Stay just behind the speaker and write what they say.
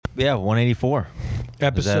Yeah, 184.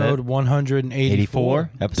 Episode 184. 84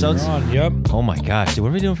 episodes? We're on, yep. Oh my gosh, dude, what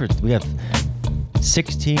are we doing for? We have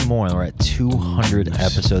 16 more, and we're at 200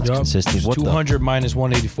 episodes Yep. consistent. What 200 minus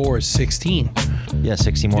 184 is 16. Yeah,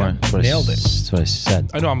 60 more. Yeah, That's what nailed it. That's what I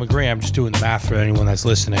said. I know I'm agreeing. I'm just doing the math for anyone that's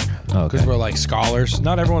listening. Oh, okay. Because we're like scholars.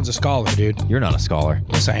 Not everyone's a scholar, dude. You're not a scholar.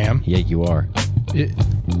 Yes, I am. Yeah, you are.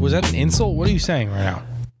 Was that an insult? What are you saying right now?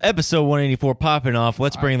 Episode 184 popping off.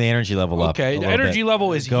 Let's bring the energy level up. Okay, a the little energy bit.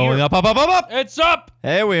 level is Going here. up, up, up, up, up. It's up.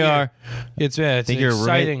 Here we are. It's Think your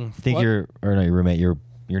exciting. roommate? Think What? your roommate?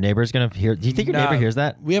 Your neighbor's gonna hear? Do you think your Nah, neighbor hears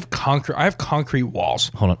that? We have concrete. I have concrete walls.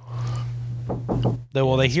 Hold on.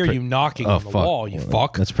 They hear you knocking on the fuck. wall. You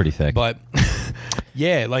fuck. That's pretty thick. But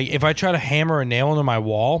yeah, like if I try to hammer a nail into my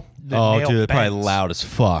wall, the oh, nail dude, it's probably bends. loud as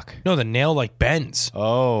fuck. No, the nail like bends.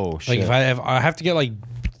 Oh Like shit. if I have to get like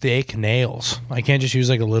thick nails. I can't just use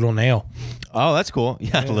like a little nail. Oh, that's cool.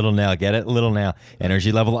 Yeah, little nail. Get it? Little nail.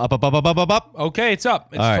 Energy level up, up, up, up, up, up, up. Okay, it's up.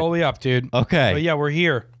 It's All right. totally up, dude. Okay. But yeah, we're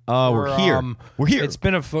here. We're here. We're here. It's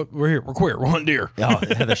been we're here. We're queer. We're on deer. Oh,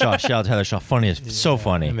 Heather Shaw. Shout out to Heather Shaw. Funny as so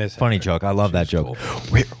funny. I miss Funny Heather. joke. I love that joke.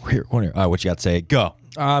 We're here. We're here. All right, what you got to say? Go.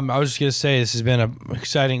 I was just gonna say this has been an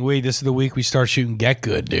exciting week. This is the week we start shooting Get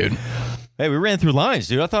Good, dude. Hey, we ran through lines,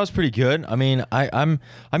 dude. I thought it was pretty good. I mean, I'm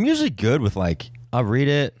usually good with like I'll read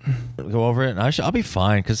it, go over it, and I'll be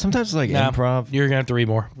fine because sometimes it's like improv. You're gonna have to read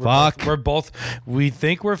more. Fuck. We're both. We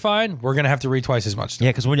think we're fine. We're gonna have to read twice as much. Yeah,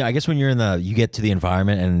 because I guess when you're you get to the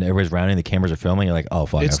environment and everybody's around you, and the cameras are filming, you're like, oh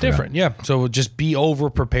fuck, It's I forgot. different. Yeah. So just be over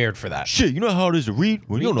prepared for that. Shit, you know how it is to read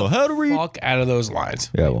when you don't know how to read. Fuck out of those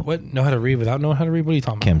lines. Yeah, Wait, well. what? Know how to read without knowing how to read? What are you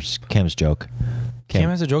talking about? Cam's joke. Cam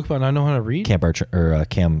has a joke about not knowing how to read.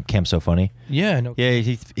 Cam's so funny. Yeah. No. Yeah,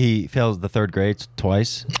 he failed the third grade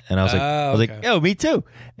twice, and I was Oh, like, okay. yo, me too.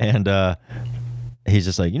 And he's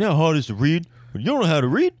just like, you know how hard it is to read when you don't know how to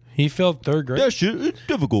read. He failed third grade. That shit, it's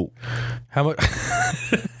difficult. How much?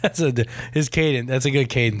 His cadence. That's a good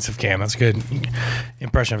cadence of Cam. That's a good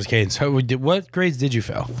impression of his cadence. What grades did you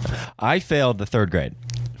fail? I failed the third grade.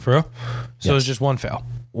 For real? So Yes. it was just one fail.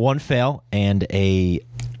 One fail and a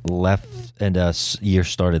year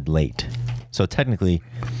started late. So technically,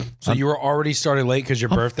 So you were already started late because your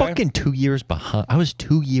I'm birthday. fucking 2 years behind. I was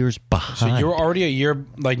 2 years behind. So you were already a year,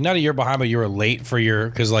 like not a year behind, but you were late for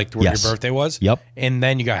because like where Yes. your birthday was. Yep. And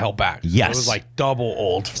then you got held back. So Yes. it was like double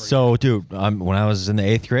old. For So, dude, when I was in the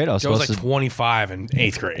 8th grade, I was you. It was supposed like to. 25 in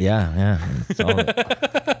 8th grade. Yeah. It's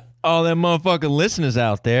all them motherfucking listeners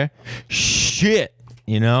out there. Shit,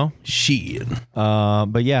 you know. Shit.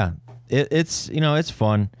 But yeah, it's it's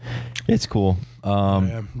fun. It's cool.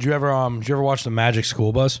 Yeah. Did you ever watch the Magic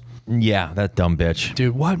School Bus? Yeah, that dumb bitch,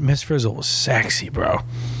 Dude, what? Miss Frizzle was sexy, bro.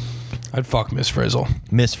 I'd fuck Miss Frizzle.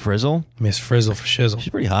 Miss Frizzle. Miss Frizzle for shizzle. She's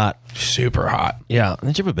pretty hot. Super hot. Yeah,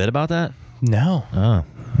 didn't you have a bit about that? No. Oh,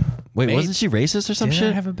 wait, Mate, wasn't she racist or some Did I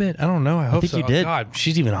shit? have a bit? I don't know. I hope think so. you did. Oh, God,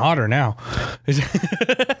 she's even hotter now.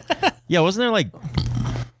 Yeah, wasn't there like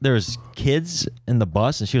there's kids in the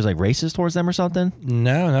bus and she was like racist towards them or something?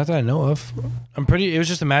 No, not that I know of. It was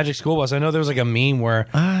just a Magic School Bus. I know there was like a meme where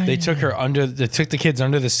they took the kids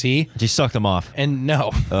under the sea. She sucked them off. And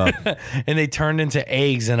no, and they turned into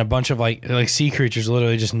eggs, and a bunch of like sea creatures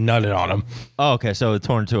literally just nutted on them Oh, okay, so it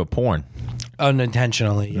turned into a porn.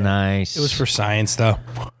 unintentionally. Yeah. Nice. It was for science though.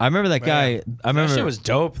 I remember that guy. I remember. That shit was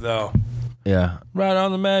dope though. Yeah. Right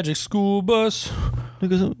on the Magic School Bus.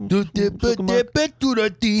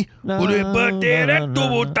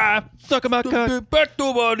 Suck my cock.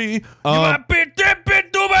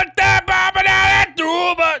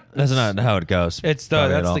 That's not how it goes. It's Probably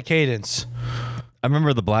at that's all. the cadence. I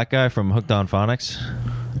remember the black guy from Hooked on Phonics.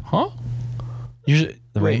 Huh? The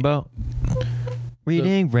rainbow.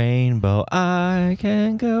 Reading rainbow, I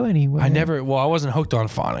can go anywhere. I wasn't hooked on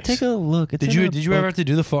phonics. Take a look. It's Did in you a did you ever book. have to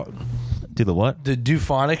do the do the what? do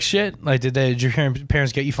phonics shit? Like did your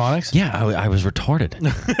parents get you phonics? Yeah, I was retarded.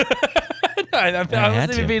 I had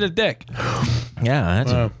wasn't to. even being a dick. Yeah, I had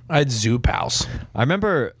to. I had Zoo Pals I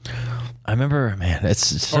remember, man. It's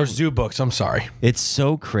so, or Zoo Books. I'm sorry. it's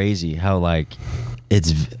so crazy how like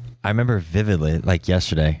I remember vividly like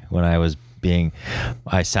yesterday when I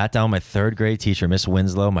sat down with my third grade teacher, Miss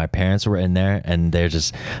Winslow. My parents were in there, and they're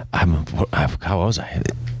just, how was I?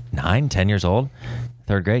 9, 10 years old,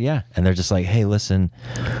 third grade, yeah. And they're just like, hey, listen.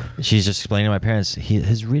 She's just explaining to my parents,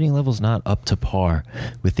 his reading level's not up to par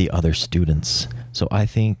with the other students. So I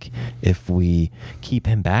think if we keep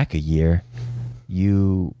him back a year,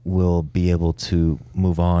 you will be able to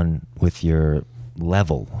move on with your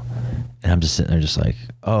level. And I'm just sitting there just like,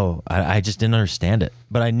 oh, I just didn't understand it.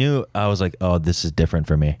 But I knew, I was like, oh, this is different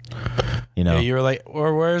for me. You know? Yeah, you were like,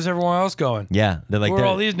 or where's everyone else going? Yeah, they're like, Where are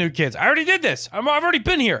all these new kids? I already did this. I've already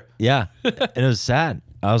been here. yeah, and it was sad.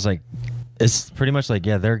 I was like, it's pretty much like,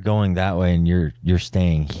 yeah, they're going that way, and you're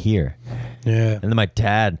staying here. Yeah. And then my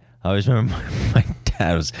dad, I always remember my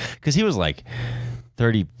dad was, because he was like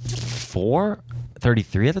 34,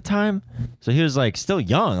 33 at the time. So he was like still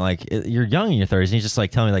young. Like, you're young in your 30s. And he's just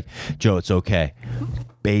like telling me, like, Joe, it's okay.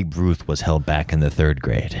 Babe Ruth was held back in the 3rd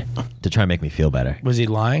grade to try and make me feel better. Was he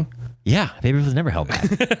lying? Yeah, Babe Ruth was never held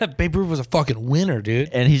back. Babe Ruth was a fucking winner, dude.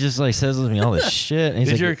 And he just like says to me all this shit. And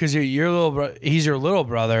he's like, Because your little bro, he's your little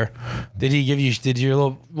brother. Did he give you? Did your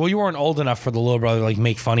little? Well, you weren't old enough for the little brother to like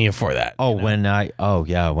make fun of you for that. oh, when I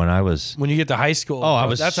was. When you get to high school, Oh, I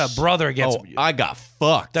was. That's a brother gets. Oh, I got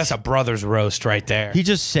fucked. That's a brother's roast right there. He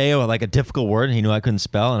just say like a difficult word, and he knew I couldn't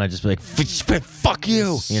spell, and I just be like, "Fuck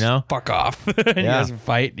you," you know. Fuck off. And you guys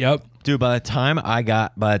fight. Yep. Dude, by the time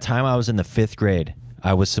I was in the 5th grade,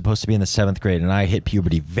 I was supposed to be in the 7th grade, and I hit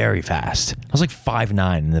puberty very fast. I was like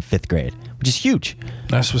 5'9" in the 5th grade, which is huge.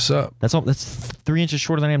 That's what's up. That's 3 inches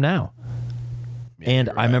shorter than I am now. And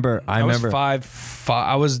I remember, I was 5'5".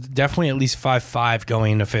 I was definitely at least 5'5"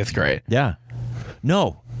 going into 5th grade. yeah,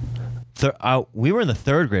 no, we were in the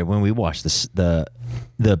 3rd grade when we watched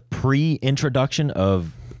the pre-introduction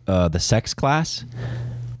of the sex class.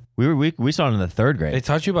 We saw it in the 3rd grade. They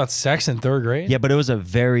taught you about sex in 3rd grade? Yeah, but it was a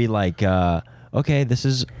very like, okay, this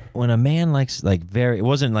is when a man likes like very. It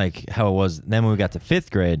wasn't like how it was. Then when we got to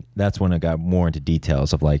 5th grade, that's when it got more into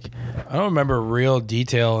details of like. I don't remember real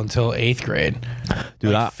detail until 8th grade.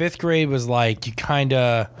 Dude, like 5th grade was like you kind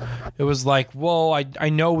of. It was like, well, I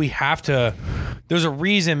know we have to. There's a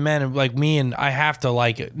reason men like me and I have to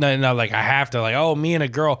like not like I have to like, oh, me and a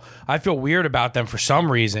girl, I feel weird about them for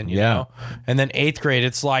some reason, you know. And then 8th grade,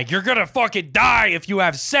 it's like you're gonna fucking die if you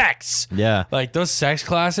have sex. Yeah, like those sex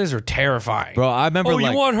classes are terrifying. bro. I remember. Oh,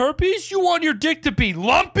 like, you want herpes? You want your dick to be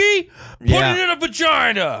lumpy? Put it in a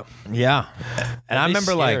vagina. Yeah, and I they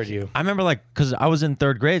remember scared you. because I was in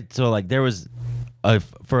 3rd grade, so like there was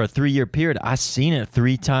for a 3-year period, I seen it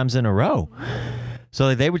 3 times in a row. So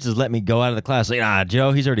like, they would just let me go out of the class. Like,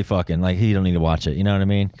 Joe, he's already fucking. Like, he don't need to watch it. You know what I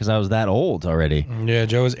mean? Because I was that old already. Yeah,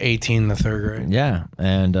 Joe was 18 in the 3rd grade. Yeah,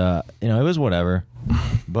 and it was whatever.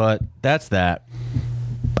 But that's that.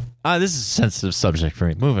 This is a sensitive subject for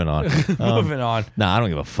me. Moving on. Moving on. Nah, I don't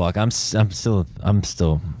give a fuck. I'm still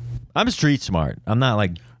street smart. I'm not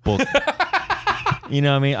like bull. You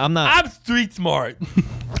know what I mean? I'm street smart.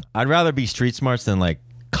 I'd rather be street smarts than like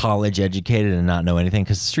college educated and not know anything,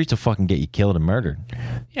 because the streets will fucking get you killed and murdered.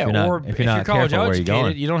 Yeah, if you're not college careful where you're going.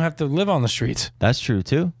 educated, you don't have to live on the streets. That's true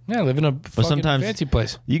too. Yeah, live in a fucking sometimes fancy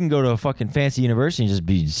place. You can go to a fucking fancy university and just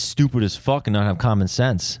be stupid as fuck and not have common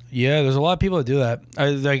sense. Yeah, there's a lot of people that do that.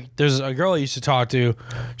 There's a girl I used to talk to.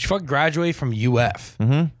 She fucking graduated from UF.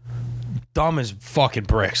 Mm-hmm. Dumb as fucking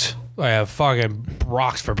bricks. Like fucking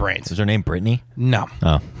rocks for brains. Is her name Brittany? No.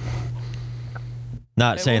 Oh.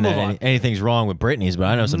 Not Hey, saying we'll that move on. anything's wrong with Britneys, but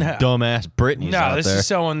I know some dumbass Britneys No, out this there. is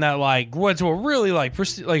someone that like went to a really like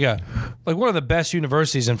one of the best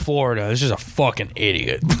universities in Florida. It's just a fucking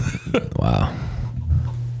idiot. Wow.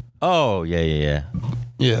 Oh, yeah.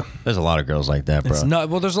 Yeah. There's a lot of girls like that, bro. It's not.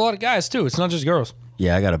 Well, there's a lot of guys too. It's not just girls.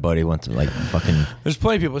 Yeah, I got a buddy who went to like fucking. There's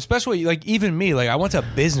plenty of people, especially like even me. Like I went to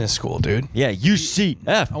business school, dude. Yeah,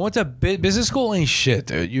 UCF. I went to business school. Ain't shit,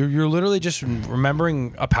 dude. You're literally just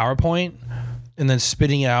remembering a PowerPoint and then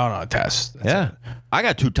spitting it out on a test. That's it. I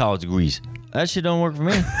got 2 college degrees. That shit don't work for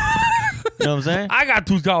me. You know what I'm saying? I got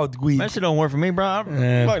 2 college degrees. That shit don't work for me, bro.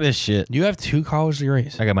 Fuck this shit. You have 2 college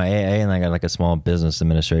degrees. I got my AA and I got like a small business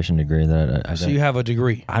administration degree that I So you have a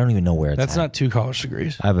degree. I don't even know where it's That's at. not 2 college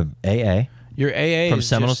degrees. I have an AA Your AA from is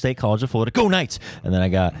Seminole just, State College of Florida. Go Knights! And then I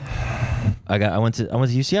went to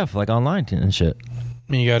UCF like online and shit.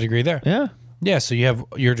 You got a degree there. Yeah. Yeah, so you have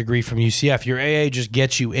your degree from UCF. Your AA just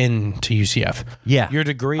gets you into UCF. Yeah. Your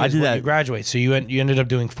degree I is did when that. you graduate. So you ended up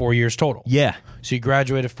doing 4 years total. Yeah. So you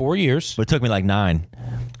graduated 4 years. But it took me like 9.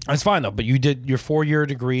 That's fine though. But you did your 4-year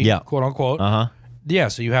degree, Yeah. quote unquote. Uh-huh. Yeah,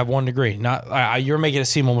 so you have 1 degree. Not you're making it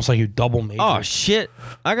seem almost like you double majored. Oh shit.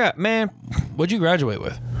 What'd you graduate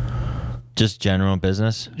with? Just general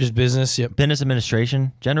business. Just business. Yep. Business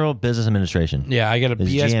administration. General business administration. Yeah, I got a It's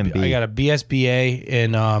GMB. I got a BSBA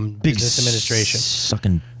in business administration.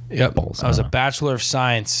 Sucking Yep. balls. I was a Bachelor of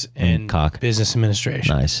Science in cock. business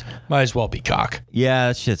administration. Nice. Might as well be cock. Yeah,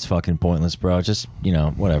 that shit's fucking pointless, bro. Just,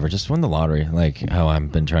 whatever. Just win the lottery, like how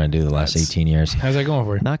I've been trying to do the last 18 years. How's that going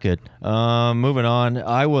for you? Not good. Moving on.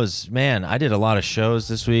 I did a lot of shows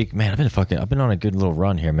this week. Man, I've been on a good little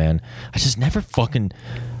run here, man. I just never fucking.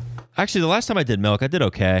 Actually, the last time I did Milk, I did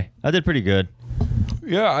okay. I did pretty good.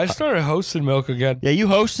 Yeah, I started hosting Milk again. Yeah, you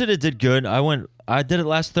hosted it, did good. I did it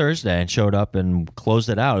last Thursday and showed up and closed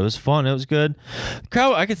it out. It was fun. It was good.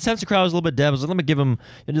 Crowd, I could sense the crowd was a little bit dead. I was like, let me give him.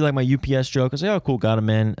 I did like my UPS joke. I was like, oh, cool, got him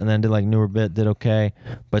in, and then did like newer bit, did okay.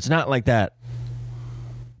 But it's not like that.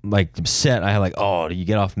 Like set, I had like, oh, you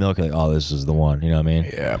get off Milk, like, oh, this is the one. You know what I mean?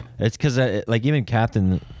 Yeah. It's because like even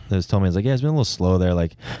Captain was telling me, he's like, yeah, it's been a little slow there.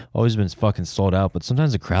 Like always been fucking sold out, but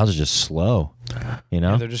sometimes the crowds are just slow. You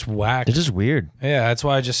know? Yeah, they're just whack. They're just weird. Yeah, that's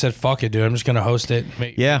why I just said, fuck it, dude. I'm just gonna host it.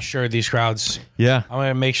 Make sure these crowds. Yeah. I'm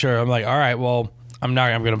gonna make sure. I'm like, all right, well, I'm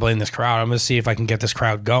gonna blame this crowd. I'm gonna see if I can get this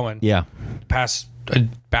crowd going. Yeah. Past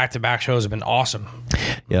back-to-back shows have been awesome.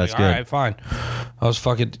 Yeah, that's good. All right, fine. I'll just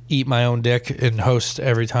fucking eat my own dick and host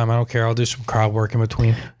every time. I don't care. I'll do some crowd work in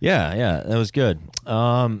between. Yeah, that was good.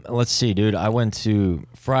 Let's see, dude. I went to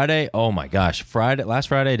Friday. Oh my gosh, last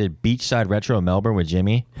Friday I did Beachside Retro in Melbourne with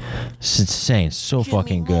Jimmy. It's insane, so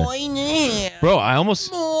fucking good, bro. I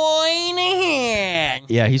almost.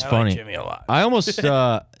 Yeah, he's funny. Like Jimmy a lot. I almost,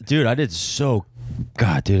 dude. I did so.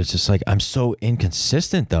 God, dude, it's just like I'm so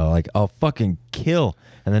inconsistent though. Like I'll fucking kill,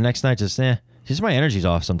 and the next night just just my energy's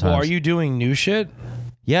off sometimes. Well, are you doing new shit?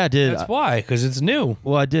 Yeah, I did. That's why, because it's new.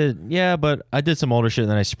 Well, I did. Yeah, but I did some older shit,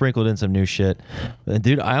 and then I sprinkled in some new shit. And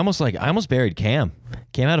dude, I almost buried Cam.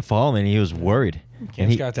 Cam had to follow me, and he was worried.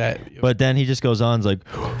 Cam's got that. But then he just goes on, and is like,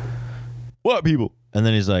 "What people?" And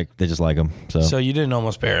then he's like, "They just like him." So you didn't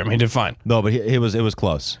almost bury him. He did fine. No, but it was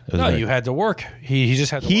close. It was You had to work. He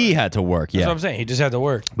just had to. He work. had to work. Yeah, That's what I'm saying. He just had to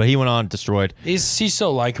work. But he went on, destroyed. He's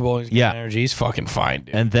so likable. He's got energy. He's fucking fine,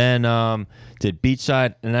 dude. And then did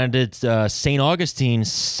Beachside, and I did St. Augustine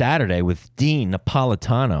Saturday with Dean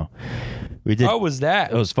Napolitano. We did. How was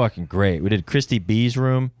that? It was fucking great. We did Christy B's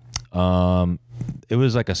room. It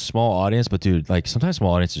was like a small audience, but dude, like sometimes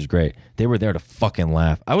small audiences are great. They were there to fucking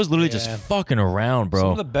laugh. I was literally just fucking around, bro.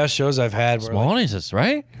 Some of the best shows I've had were small audiences,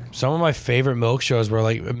 right? Some of my favorite Milk shows were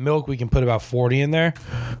like Milk. We can put about 40 in there,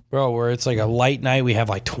 bro. Where it's like a light night, we have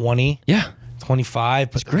like 20. Yeah.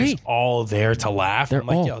 25, but great. They're all there to laugh. They're I'm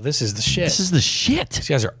like, all, yo, this is the shit. This is the shit. These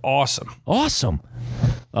guys are awesome. Awesome.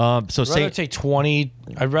 So I'd rather take 20.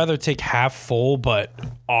 I'd rather take half full but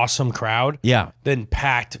awesome crowd. Yeah. Than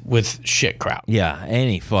packed with shit crowd. Yeah,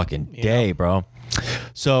 any fucking day, bro.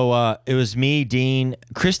 So it was me, Dean.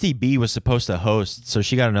 Christy B was supposed to host, so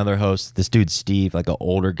she got another host. This dude Steve, like an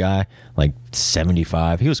older guy, like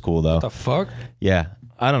 75. He was cool though. What the fuck? Yeah,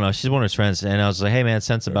 I don't know. She's one of his friends, and I was like, "Hey man,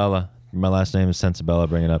 Sensabella." My last name is Sensabella.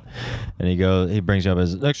 Bring it up, and he brings up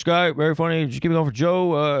as next guy. Very funny. Just keep it going for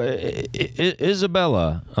Joe.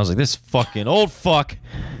 Isabella. I was like, this fucking old fuck.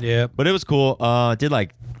 Yeah, but it was cool. I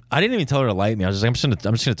didn't even tell her to light me. I was just like,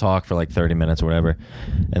 I'm just gonna talk for like 30 minutes or whatever,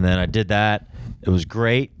 and then I did that. It was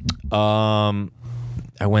great. I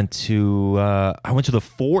went to the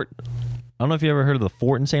fort. I don't know if you ever heard of the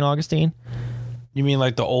fort in St. Augustine. You mean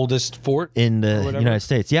like the oldest fort in the United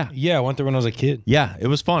States? Yeah. Yeah, I went there when I was a kid. Yeah, it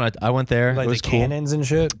was fun. I went there. Like it was the cool. cannons and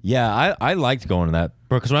shit. Yeah, I liked going to that,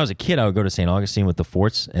 bro. Because when I was a kid, I would go to St. Augustine with the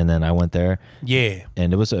forts, and then I went there. Yeah,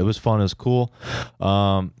 and it was fun. It was cool.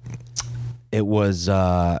 It was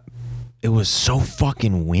so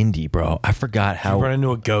fucking windy, bro. I forgot how. Did you run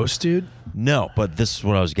into a ghost, dude? No, but this is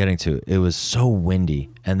what I was getting to. It was so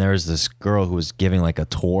windy, and there was this girl who was giving like a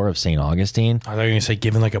tour of St. Augustine. I thought you were gonna say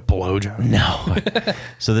giving like a blowjob. No.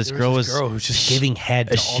 So this girl was who's just giving head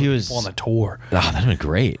to all the people on the tour. Oh, that'd been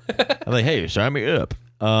great. I'm like, hey, sign me up.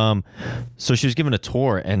 So she was giving a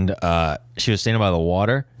tour, and she was standing by the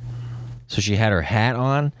water. So she had her hat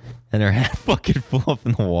on, and her hat fucking flew off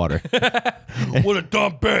in the water. What a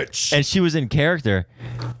dumb bitch! And she was in character,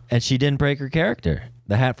 and she didn't break her character.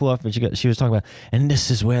 The hat flew off, and she was talking about, and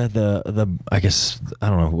this is where the I guess I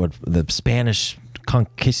don't know what the Spanish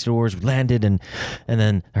conquistadors landed, and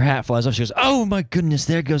then her hat flies off. She goes, "Oh my goodness,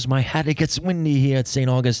 there goes my hat. It gets windy here at St.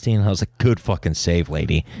 Augustine." And I was like, "Good fucking save,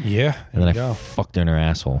 lady." Yeah. And then I fucked her in her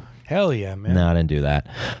asshole. Hell yeah, man. No, I didn't do that.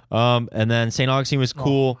 And then St. Augustine was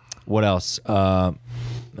cool. What else?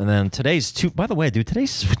 And then by the way, dude,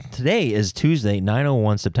 today is Tuesday,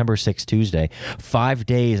 9/01, September 6th, Tuesday. 5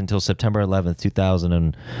 days until September 11th,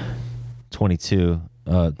 2022.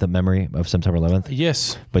 The memory of September 11th.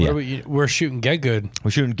 Yes. But we're shooting Get Good.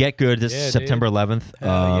 We're shooting Get Good this September 11th.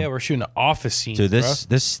 Yeah, we're shooting office scenes. So this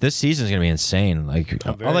season is gonna be insane. Like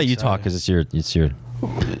I'll let you talk because it's your.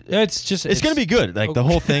 It's gonna be good. Like the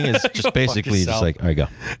whole thing is just basically just like, all right, go.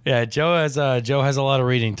 Yeah, Joe has a lot of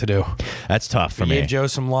reading to do. That's tough for me. Gave Joe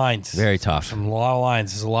some lines. Very tough. A lot of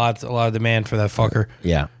lines. There's a lot of demand for that fucker.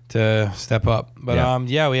 Yeah. To step up. But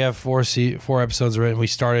we have four episodes written. We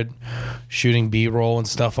started shooting B-roll and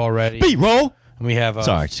stuff already. B-roll. And we have a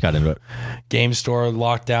Sorry, just got into it. game store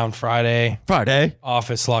locked down Friday, Friday,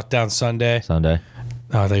 office locked down Sunday. Sunday.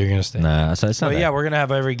 Oh, I thought you were going to stay. Nah, it's not But yeah, we're going to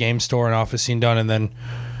have every game store and office scene done and then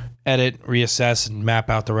edit, reassess, and map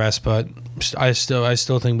out the rest. But I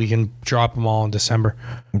still think we can drop them all in December.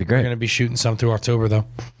 It'd be We're great. going to be shooting some through October, though.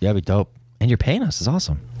 Yeah, it'd be dope. And you're paying us. It's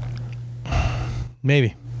awesome.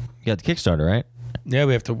 Maybe. You got the Kickstarter, right? Yeah,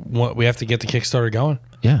 we have to get the Kickstarter going.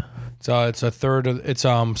 Yeah. So it's a third of it's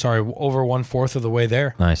over 1/4 of the way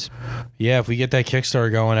there. Nice. Yeah, if we get that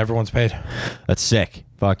Kickstarter going, everyone's paid. That's sick.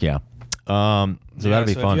 Fuck yeah. So that'll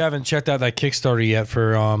be If fun. you haven't checked out that Kickstarter yet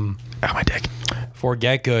for my dick. for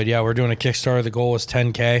Get Good, yeah, we're doing a Kickstarter. The goal is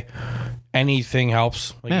 10K. Anything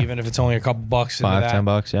helps, even if it's only a couple bucks. Into that.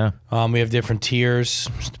 $5-10, yeah. We have different tiers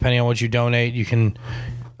depending on what you donate. You can,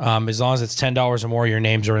 as long as it's $10 or more, your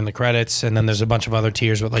names are in the credits, and then there's a bunch of other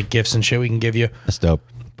tiers with like gifts and shit we can give you. That's dope.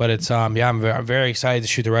 But it's I'm very excited to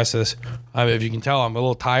shoot the rest of this. If you can tell, I'm a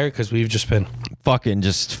little tired because we've just been Fucking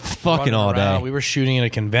running all around. day. We were shooting at a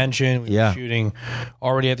convention. We were shooting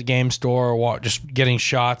already at the game store, just getting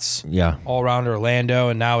shots all around Orlando.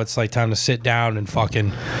 And now it's like time to sit down and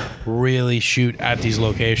fucking really shoot at these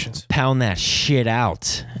locations. Pound that shit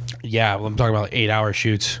out. Yeah, I'm talking about like 8-hour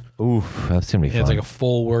shoots. Oof, that's gonna be fun. It's like a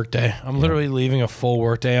full work day. I'm literally leaving a full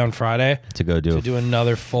work day on Friday to go do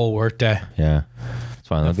another full work day. Yeah. It's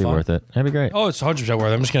fine. That'd be worth it. That'd be great. Oh, it's 100%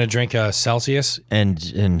 worth it. I'm just gonna drink a Celsius And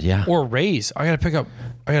yeah. or Rays. I gotta pick up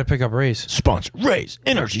Rays. Sponsor Rays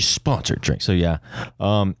Energy sponsored drink. So yeah.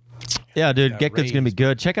 Yeah, dude, Get Good's gonna be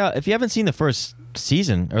good. Check out if you haven't seen the first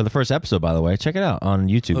season or the first episode, by the way, check it out on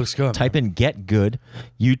YouTube. Looks good. Type in Get Good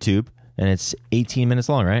YouTube and it's 18 minutes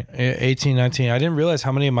long, right? 18, 19. I didn't realize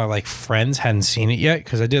how many of my like friends hadn't seen it yet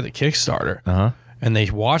because I did the Kickstarter. And they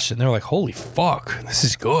watched it and they're like, holy fuck, this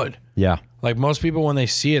is good. Yeah. Like most people, when they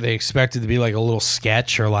see it, they expect it to be like a little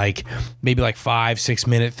sketch or like maybe like 5-6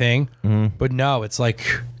 minute thing. But no, it's like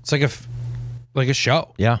a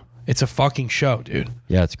show. Yeah. It's a fucking show, dude.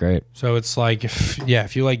 Yeah, it's great. So it's like,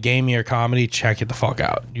 if you like gaming or comedy, check it the fuck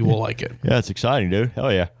out. You will like it. Yeah, it's exciting, dude.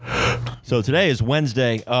 Hell yeah. So today is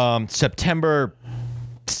Wednesday, September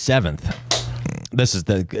 7th. This is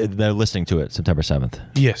they're listening to it, September 7th.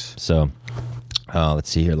 Yes. So let's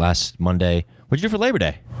see here. Last Monday, what'd you do for Labor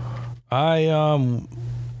Day?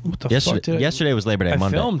 What the fuck did Yesterday was Labor Day. I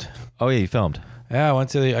Monday. filmed. Oh yeah, you filmed. Yeah,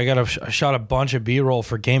 I shot a bunch of B-roll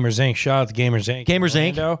for Gamers Inc. Shout out to Gamers Inc. Gamers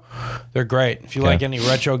Inc. Orlando. They're great. If you like any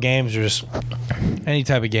retro games or just any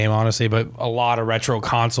type of game, honestly, but a lot of retro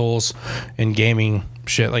consoles and gaming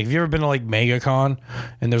shit. Like, have you ever been to like MegaCon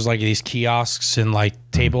and there's like these kiosks and like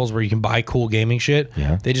tables where you can buy cool gaming shit?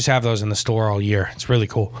 Yeah. They just have those in the store all year. It's really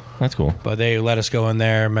cool. That's cool. But they let us go in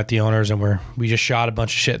there, met the owners, and we just shot a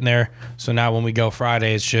bunch of shit in there. So now when we go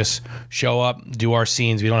Friday, it's just show up, do our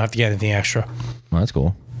scenes. We don't have to get anything extra. Well, that's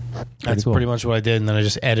cool. That's cool. pretty much what I did, and then I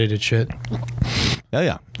just edited shit. Oh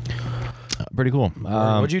yeah. Pretty cool.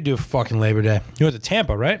 What'd you do for fucking Labor Day? You went to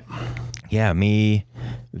Tampa, right? Yeah, me,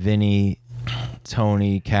 Vinny,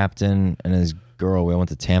 Tony, Captain, and his girl. We went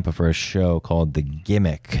to Tampa for a show called The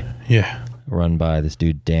Gimmick, Yeah. run by this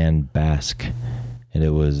dude Dan Bask, and it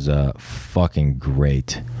was fucking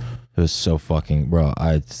great. It was so fucking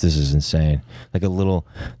this is insane. Like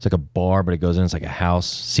it's like a bar, but it goes in. It's like a house,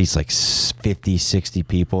 seats like 50, 60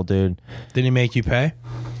 people, dude. Did he make you pay?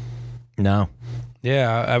 No,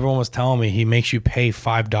 Yeah, everyone was telling me he makes you pay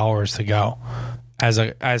 $5 to go as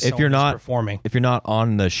if you're not performing. If you're not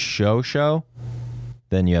on the show,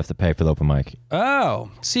 then you have to pay for the open mic.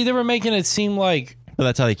 Oh, see, they were making it seem like. But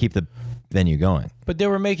that's how they keep the venue going. But they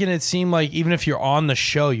were making it seem like even if you're on the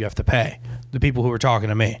show, you have to pay. The people who were talking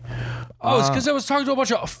to me. Oh, it's because I was talking to a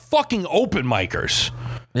bunch of fucking open micers.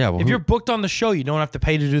 Yeah. Well, If you're booked on the show, you don't have to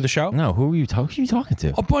pay to do the show. no, who are you talking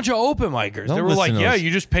to? A bunch of open micers. Don't They were listen like, to yeah, those.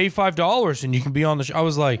 you just pay $5 and you can be on the show. I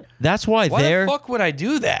was like, That's why why they're. the fuck would I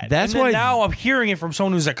do that? That's and then why- now I'm hearing it from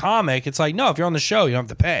someone who's a comic. It's like, no, if you're on the show, you don't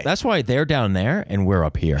have to pay. That's why they're down there and we're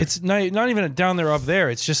up here. It's not even a down there up there.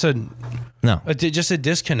 It's just just a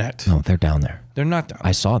disconnect. No, they're down there. They're not down.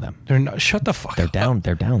 I saw them. They're not. Shut the fuck They're up. down.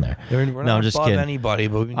 They're down there. We're No, not I'm just above kidding. anybody,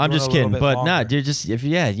 but we've been I'm doing just it a little kidding. bit But longer. nah, dude, just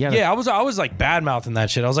yeah. Yeah, I was like bad mouthing that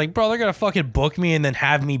shit. I was like, bro, they're gonna fucking book me and then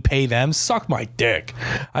have me pay them. Suck my dick.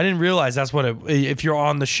 I didn't realize that's what if you're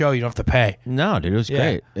on the show, you don't have to pay. No, dude, it was Yeah.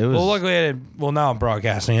 great. It was. Well, luckily I didn't. Well, now I'm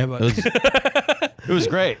broadcasting it, but it was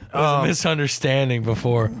great. it was a misunderstanding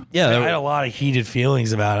before. Yeah, I had a lot of heated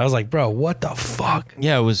feelings about it. I was like, bro, what the fuck?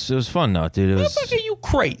 Yeah, it was fun though, dude. It What the was. fuck are you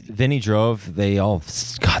crazy? Vinny drove. They all.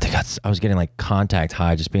 God, I was getting like contact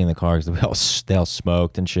high just being in the car because they all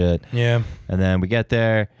smoked and shit. Yeah. And then we get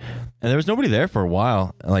there, And there was nobody there for a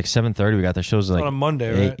while. Like 7:30, we got the shows like On a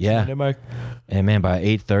Monday, right? Yeah. Monday, Mike. And man, by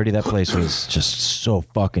 8:30, that place was just so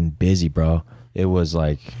fucking busy, bro. It was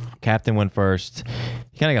like Captain went first.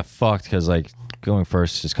 He kind of got fucked because like going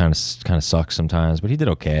first just kind of sucks sometimes, but he did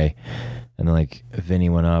okay. And then like Vinny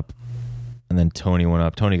went up, and then Tony went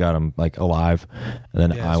up. Tony got him like alive, and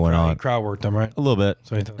then I went on Crowd worked them, right? a little bit,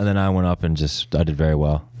 So he does. and then I went up and I did very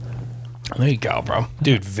well There you go, bro.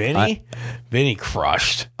 Dude, Vinny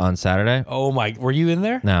crushed. on Saturday. Oh my, were you in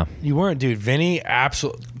there? No, You weren't, dude. Vinny,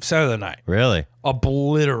 absolutely, Saturday night, really?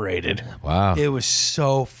 obliterated. Wow. It was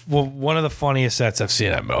so one of the funniest sets I've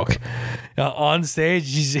seen at Milk. On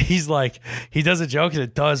stage, he's like, he does a joke and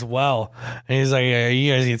it does well, and he's like,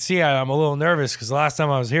 you guys can see I'm a little nervous because the last time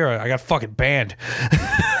I was here, I got fucking banned.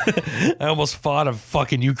 I almost fought a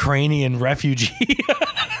fucking Ukrainian refugee.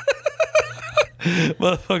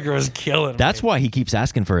 Motherfucker was killing. That's me. why he keeps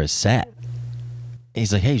asking for his set.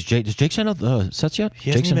 He's like, hey, does Jake send out the sets yet? He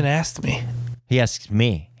hasn't Jake even asked me. He asks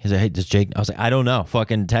me. He's like, hey, does Jake? I was like, I don't know.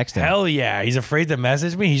 Fucking text him. Hell yeah. He's afraid to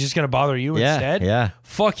message me. He's just going to bother you Yeah, instead? yeah.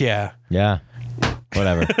 Fuck yeah. Yeah.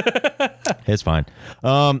 Whatever. It's fine.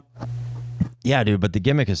 Yeah, dude, but the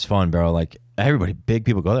gimmick is fun, bro. Like, everybody, big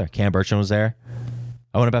people go there. Cam Bertrand was there.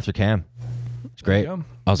 I went up after Cam. It's great. Yeah.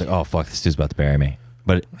 I was like, oh, fuck, this dude's about to bury me.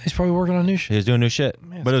 But He's probably working on new he shit. was doing new shit.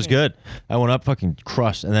 But it was good. I went up, fucking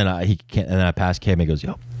crushed. And then I passed Cam. He goes,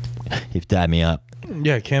 yo, he dabbed me up.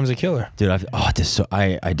 Yeah, Cam's a killer. Dude,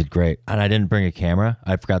 I did great. And I didn't bring a camera.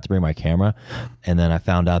 I forgot to bring my camera. And then I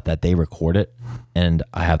found out that they record it. And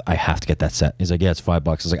I have to get that set. He's like, yeah, it's $5.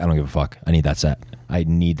 I was like, I don't give a fuck. I need that set. I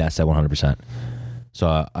need that set 100%. So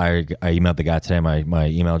I emailed the guy today my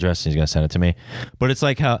email address, and he's gonna send it to me. But it's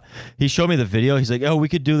like how he showed me the video. He's like, oh, we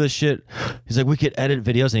could do this shit. He's like, we could edit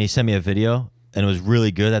videos, and he sent me a video, and it was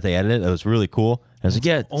really good that they edited it. It was really cool. And I was like,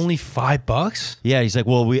 yeah, Only $5? yeah. He's like,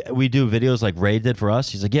 well, we do videos like Ray did for us.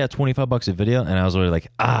 He's like, yeah, $25 a video, and I was really like,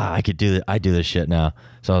 I could do that. I do this shit now.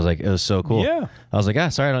 So I was like, it was so cool. Yeah. I was like,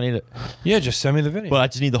 sorry, I don't need it. Yeah, just send me the video. But I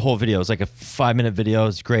just need the whole video. It's like a 5-minute video.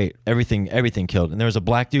 It's great. Everything killed. And there was a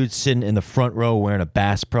black dude sitting in the front row wearing a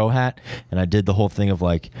Bass Pro hat. And I did the whole thing of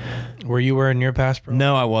like, Were you wearing your Bass Pro?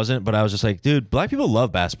 no, I wasn't. But I was just like, dude, black people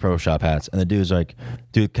love Bass Pro Shop hats. And the dude was like,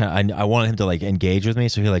 dude, I wanted him to like engage with me.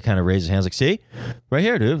 So he like kind of raised his hands like, see, right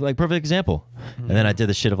here, dude, like perfect example. And then I did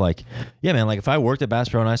the shit of like, yeah, man, like if I worked at Bass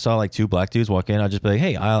Pro and I saw like 2 black dudes walk in, I'd just be like,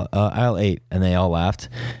 hey, aisle 8. And they all laughed.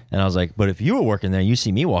 And I was like, but if you were working there, you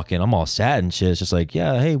see me walk in, I'm all sad and shit. It's just like,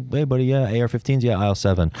 yeah, hey buddy, yeah, AR-15s, yeah, aisle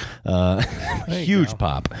 7. Huge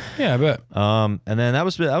pop. Yeah, I bet. And then that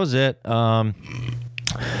was it.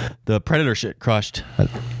 The Predator shit crushed.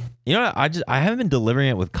 You know, I haven't been delivering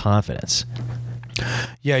it with confidence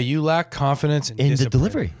Yeah, you lack confidence in the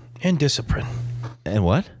delivery. And discipline. And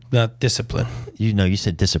what? Not discipline. You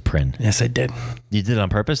said discipline. Yes, I did. You did it on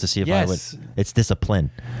purpose to see if I would. Yes. It's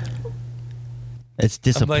discipline. It's I'm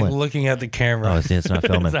discipline. like looking at the camera. Oh, it's not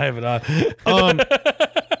filming. I have it on.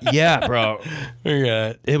 Yeah, bro.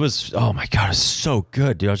 Yeah. It was, oh my God, it was so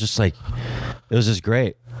good, dude. I was just like, it was just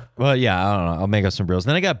great. Well, yeah, I don't know. I'll make up some reels.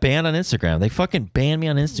 Then I got banned on Instagram. They fucking banned me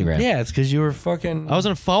on Instagram. Yeah, it's because you were fucking. I was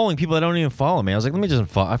unfollowing people that don't even follow me. I was like, let me just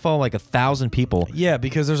unfollow. I follow like 1,000 people. Yeah,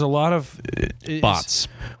 because there's a lot of Bots.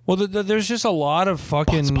 Well, there's just a lot of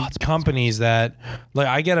fucking companies that, like,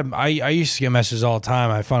 I used to get messages all the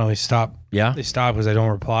time. I finally stopped. Yeah? They stopped because I don't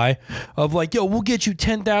reply. Of like, yo, we'll get you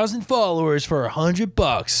 10,000 followers for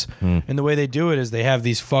 $100. And the way they do it is they have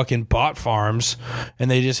these fucking bot farms,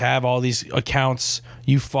 and they just have all these accounts.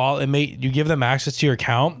 You follow, you give them access to your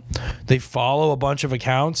account. They follow a bunch of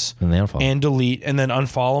accounts And they unfollow. and delete, and then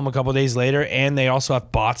unfollow them a couple days later. And they also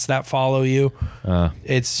have bots that follow you.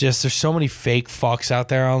 It's just, there's so many fake fucks out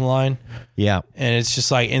there online, Yeah. and it's just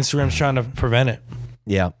like Instagram's trying to prevent it.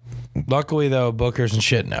 Yeah. Luckily, though, bookers and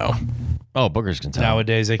shit know. Oh, bookers can tell.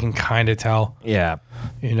 Nowadays, they can kind of tell. Yeah.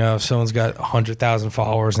 You know, if someone's got 100,000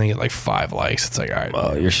 followers and they get like 5 likes, it's like, all right.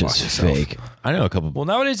 Oh, your shit's fuck yourself. fake. I know a couple. Well,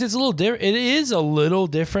 nowadays it's a little different. It is a little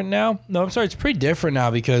different now. No, I'm sorry. It's pretty different now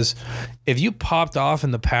because if you popped off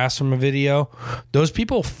in the past from a video, those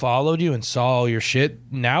people followed you and saw all your shit.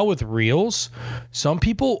 Now with Reels, some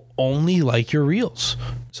people only like your Reels.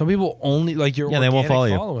 Some people only like your they won't organic follow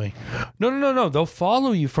you. following. No. They'll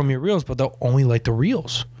follow you from your Reels, but they'll only like the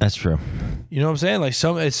Reels. That's true. You know what I'm saying? Like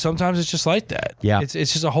sometimes it's just like that. Yeah. It's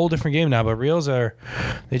just a whole different game now. But Reels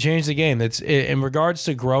they changed the game. In regards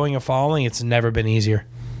to growing a following, it's never been easier.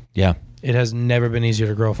 Yeah. It has never been easier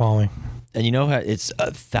to grow a following. And you know how it's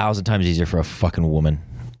 1,000 times easier for a fucking woman.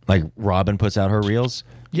 Like Robin puts out her reels.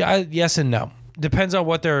 Yeah, yes and no. Depends on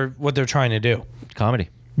what they're trying to do. Comedy.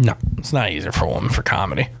 No, it's not easier for a woman for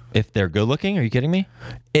comedy. If they're good looking, are you kidding me?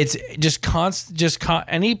 It's just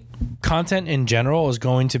any content in general is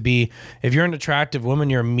going to be, if you're an attractive woman,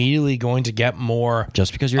 you're immediately going to get more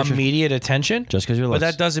Just because you're immediate attention. Just because you're But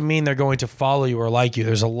that doesn't mean they're going to follow you or like you.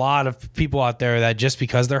 There's a lot of people out there that just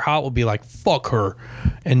because they're hot will be like, fuck her,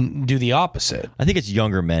 and do the opposite. I think it's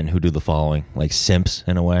younger men who do the following, like simps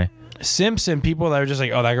in a way. Simps and people that are just like,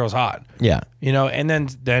 oh, that girl's hot. Yeah. You know, and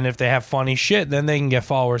then if they have funny shit, then they can get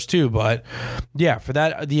followers too. But yeah, for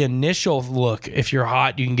that, the initial look, if you're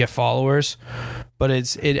hot, you can get followers. But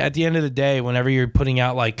it's at the end of the day, whenever you're putting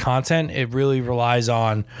out like content, it really relies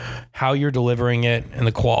on how you're delivering it and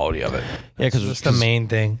the quality of it. Yeah, because that's the main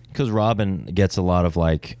thing. Because Robin gets a lot of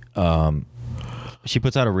like, she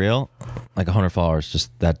puts out a reel, like 100 followers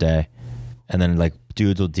just that day, and then like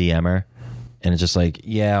dudes will DM her. And it's just like,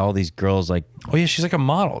 yeah, all these girls like... Oh, yeah, she's like a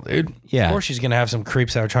model, dude. Yeah. Of course she's going to have some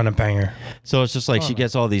creeps that are trying to bang her. So it's just like she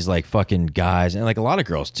gets all these like fucking guys. And like a lot of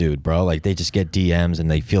girls do, bro. Like they just get DMs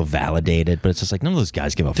and they feel validated. But it's just like none of those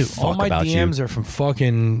guys give a fuck all my about DMs you. are from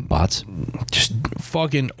fucking... Bots? Just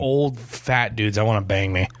fucking old fat dudes that want to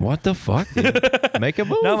bang me. What the fuck, dude? Make a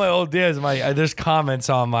move. Not my old DMs. There's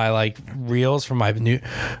comments on my like reels from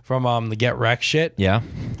the Get Wrecked shit. Yeah.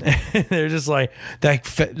 They're just like,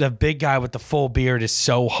 the big guy with the full beard is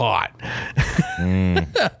so hot. And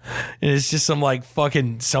it's just some like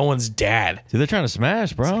fucking someone's dad. Dude, they're trying to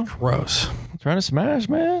smash, bro. Gross. Trying to smash,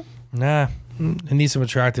 man. Nah, I need some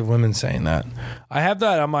attractive women saying that. I have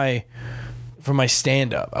that on for my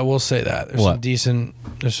stand up. I will say that.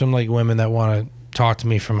 There's some like women that want to talk to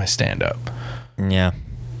me for my stand up. Yeah.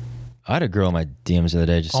 I had a girl in my DMs the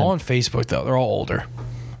other day. All on Facebook though. They're all older.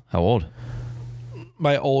 How old?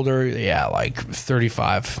 By older, yeah, like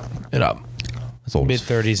 35 and up. That's old.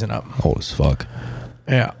 Mid-30s and up. Old as fuck.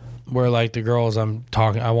 Yeah. Where like the girls I'm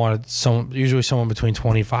talking, I wanted usually someone between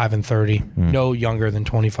 25 and 30. No younger than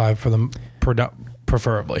 25 for them,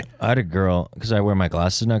 preferably. I had a girl, because I wear my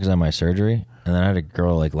glasses now because I have my surgery. And then I had a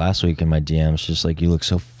girl like last week in my DMs, just like, you look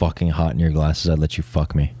so fucking hot in your glasses. I'd let you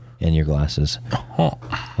fuck me in your glasses. Oh.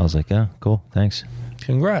 I was like, yeah, cool. Thanks.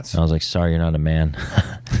 Congrats. I was like, sorry, you're not a man.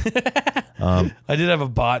 I did have a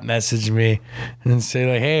bot message me and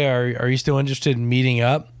say like, hey, are you still interested in meeting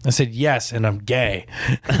up? I said, yes, and I'm gay.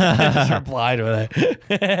 I just replied with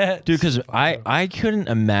it. Dude, because I couldn't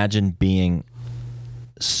imagine being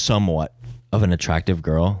somewhat of an attractive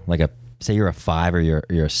girl. Like say you're a 5 or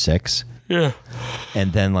you're a 6. Yeah.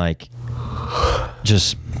 And then like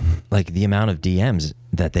just like the amount of DMs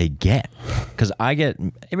that they get, because I get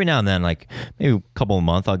every now and then, like maybe a couple a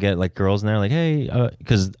month, I'll get like girls in there like, hey,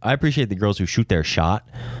 because I appreciate the girls who shoot their shot,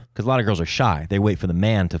 because a lot of girls are shy. They wait for the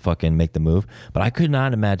man to fucking make the move. But I could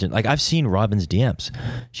not imagine, like I've seen Robin's DMs.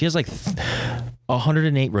 She has like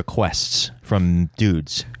 108 requests from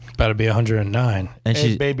dudes. Better be 109. And hey,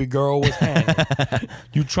 she's baby girl was hanging.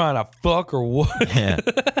 You trying to fuck or what? Yeah.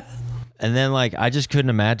 And then like I just couldn't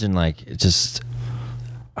imagine like just.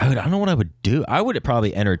 I don't know what I would do. I would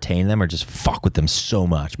probably entertain them or just fuck with them so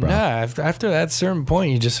much, bro. Nah, after that certain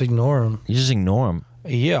point, you just ignore them. You just ignore them.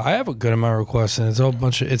 Yeah, I have a good amount of requests, and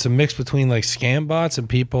it's a mix between like scam bots and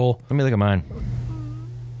people. Let me look at mine.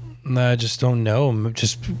 I just don't know. I'm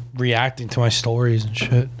just reacting to my stories and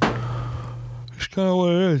shit. It's kind of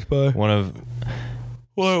what it is, but One of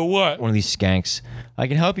these skanks. I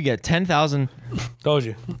can help you get 10,000 told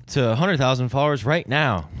you to 100,000 followers right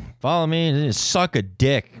now. Follow me and suck a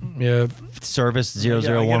dick. Yeah. Service I get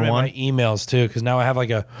 0011. my emails too, because now I have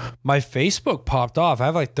like my Facebook popped off. I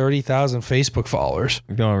have like 30,000 Facebook followers.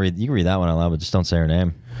 If you want to read, you can read that one out loud, but just don't say her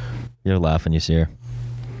name. You'll laugh when you see her.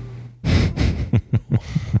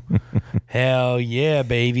 Hell yeah,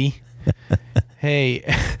 baby. Hey,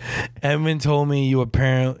 Edmund told me you're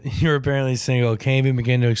apparently single. Can't even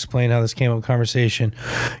begin to explain how this came up in conversation.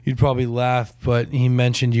 You'd probably laugh, but he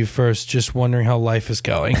mentioned you first. Just wondering how life is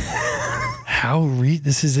going.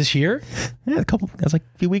 This is this year? Yeah, that's like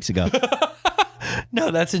a few weeks ago. No,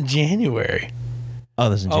 that's in January. Oh,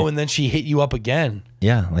 that's in January. And then she hit you up again.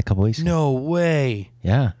 Yeah, like a couple weeks ago. No way.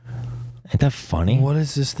 Yeah. Ain't that funny? What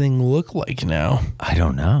does this thing look like now? I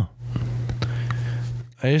don't know.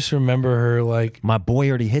 I just remember her like... My boy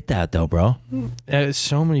already hit that though, bro.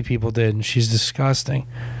 So many people did, and she's disgusting.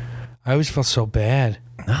 I always felt so bad.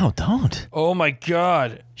 No, don't. Oh my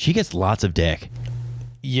God. She gets lots of dick.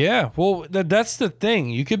 Yeah, well, that's the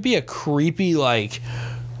thing. You could be a creepy, like,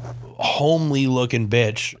 homely looking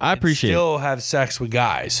bitch. I appreciate and still have sex with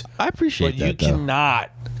guys. I appreciate But that, you though.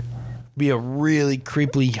 cannot be a really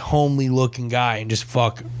creepy, homely looking guy and just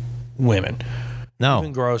fuck women. No.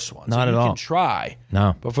 Even gross ones. Not at all. You can try.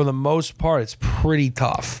 No. But for the most part, it's pretty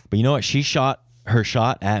tough. But you know what? She shot her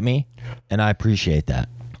shot at me, and I appreciate that.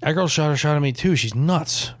 That girl shot a shot at me too. She's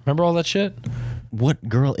nuts. Remember all that shit? What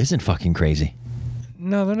girl isn't fucking crazy?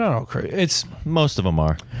 No, they're not all crazy. It's Most of them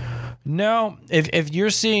are. no. If you're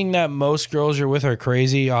seeing that most girls you're with are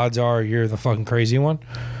crazy, odds are you're the fucking crazy one.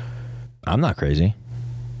 I'm not crazy.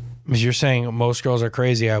 Because you're saying most girls are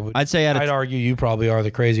crazy, I'd argue you probably are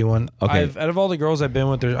the crazy one. Okay. Out of all the girls I've been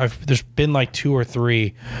with, there's been like 2 or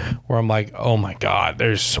 3 where I'm like, oh my god,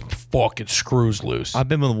 there's some fucking screws loose. I've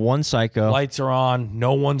been with one psycho. Lights are on,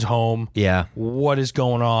 no one's home. Yeah. What is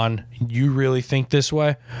going on? You really think this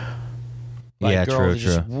way? Yeah, girls true, are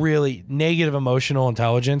just really negative emotional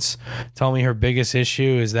intelligence. Tell me her biggest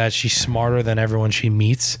issue is that she's smarter than everyone she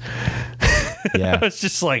meets. Yeah. It's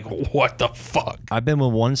just like, what the fuck? I've been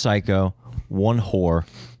with one psycho, one whore,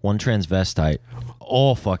 one transvestite,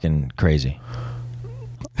 all fucking crazy.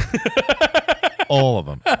 All of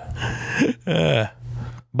them.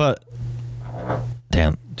 But,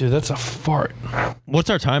 damn. Dude, that's a fart. What's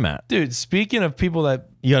our time at? Dude, speaking of people that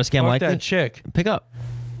You got a scam fuck like that me? chick. Pick up.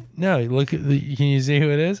 No, look at can you see who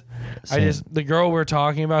it is? Same. The girl we're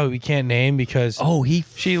talking about who we can't name because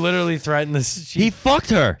she literally threatened this. He fucked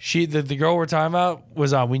her. The girl we're talking about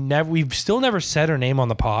was on. We've still never said her name on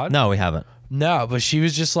the pod. No, we haven't. No, but she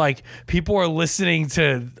was just like, people are listening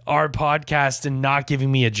to our podcast and not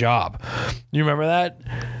giving me a job. You remember that?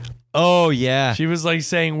 Oh, yeah. She was like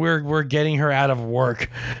saying we're getting her out of work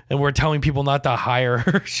and we're telling people not to hire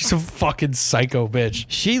her. She's a fucking psycho bitch.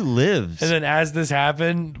 She lives. And then as this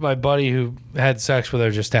happened, my buddy who had sex with her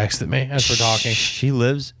just texted me as we're talking. She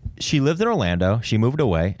lived in Orlando. She moved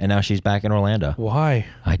away, and now she's back in Orlando. Why?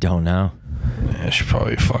 I don't know. Yeah, she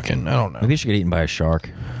probably fucking, I don't know. Maybe she got eaten by a shark.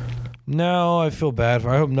 No, I feel bad for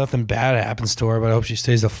her. I hope nothing bad happens to her, but I hope she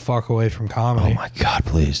stays the fuck away from comedy. Oh my God,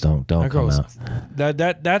 please don't That come girl's-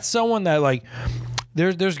 out. That's someone that like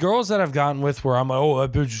there's girls that I've gotten with where I'm like, oh,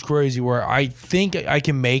 that bitch is crazy, where I think I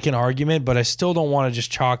can make an argument, but I still don't want to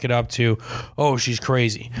just chalk it up to, oh, she's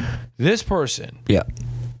crazy. This person, Yeah.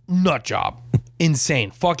 nut job. Insane.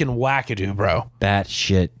 Fucking wackadoo, bro. That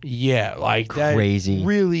shit. Yeah, like that Crazy.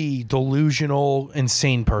 really delusional,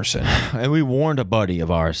 insane person. And we warned a buddy of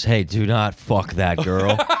ours, hey, do not fuck that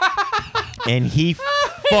girl. And he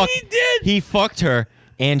fucked. He did. He fucked her,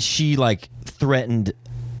 and she like threatened,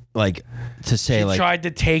 like to say She like tried to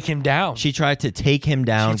take him down. she tried to take him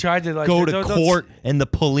down. She tried to, like, go to don't- court and the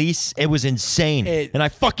police. It was insane. It- and I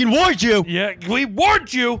fucking warned you, Yeah, we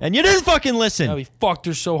warned you. and you didn't fucking listen. Now he fucked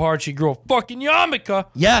her so hard she grew a fucking yarmulke.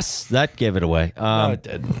 Yes, that gave it away. No, it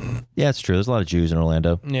didn't. Yeah, it's true. There's a lot of Jews in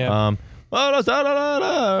Orlando. Yeah.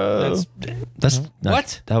 That's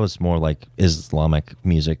What? That was more like Islamic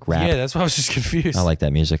music, rap. Yeah, that's why I was just confused. I like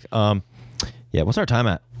that music. Yeah. What's our time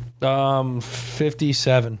at?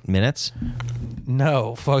 57. Minutes?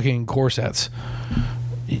 No, fucking corsets.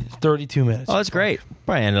 32 minutes. Oh, that's great.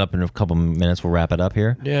 Probably ended up in a couple minutes. We'll wrap it up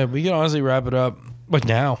here. Yeah, we can honestly wrap it up. Like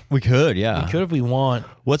now. We could, yeah. We could if we want.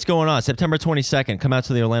 What's going on? September 22nd. Come out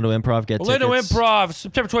to the Orlando Improv. Get Orlando tickets. Improv,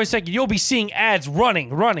 September 22nd. You'll be seeing ads running.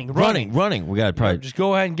 Running. We got to probably. Just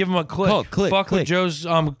go ahead and give them a click. Oh, click, Fuck click. with Joe's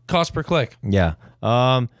cost per click. Yeah.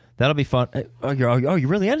 That'll be fun. Oh, you're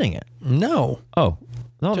really ending it. No. Oh.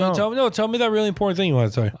 No, Tell me that really important thing you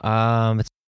want to tell you. It's